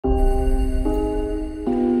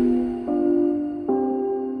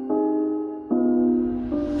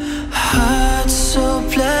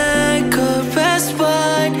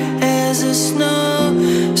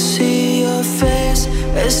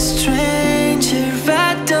stranger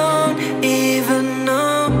I don't even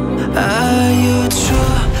know. Are you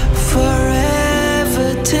true forever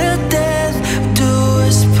till death do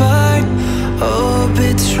us part? Or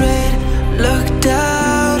betrayed, looked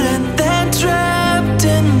out and then trapped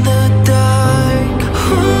in the dark?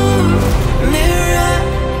 Mirror,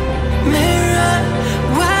 mirror,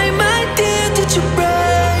 why my dear did you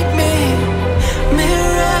break me?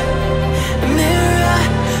 Mirror, mirror,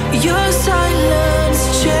 your silence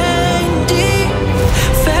chained deep.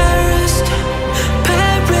 Fairest,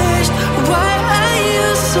 perished, why are you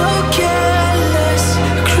so careless?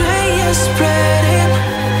 Gray is spreading,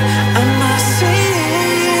 I must see.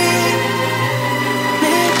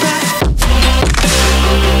 Mirror,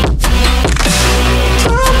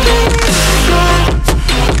 don't be afraid.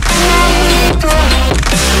 Don't be afraid.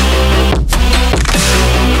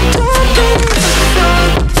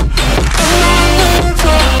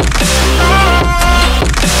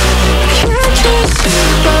 Can't you see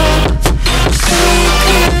that? See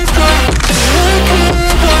people, look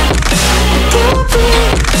at that.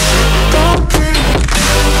 Don't be.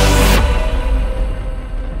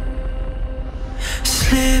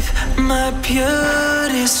 Sleep, my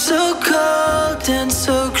beauty so cold.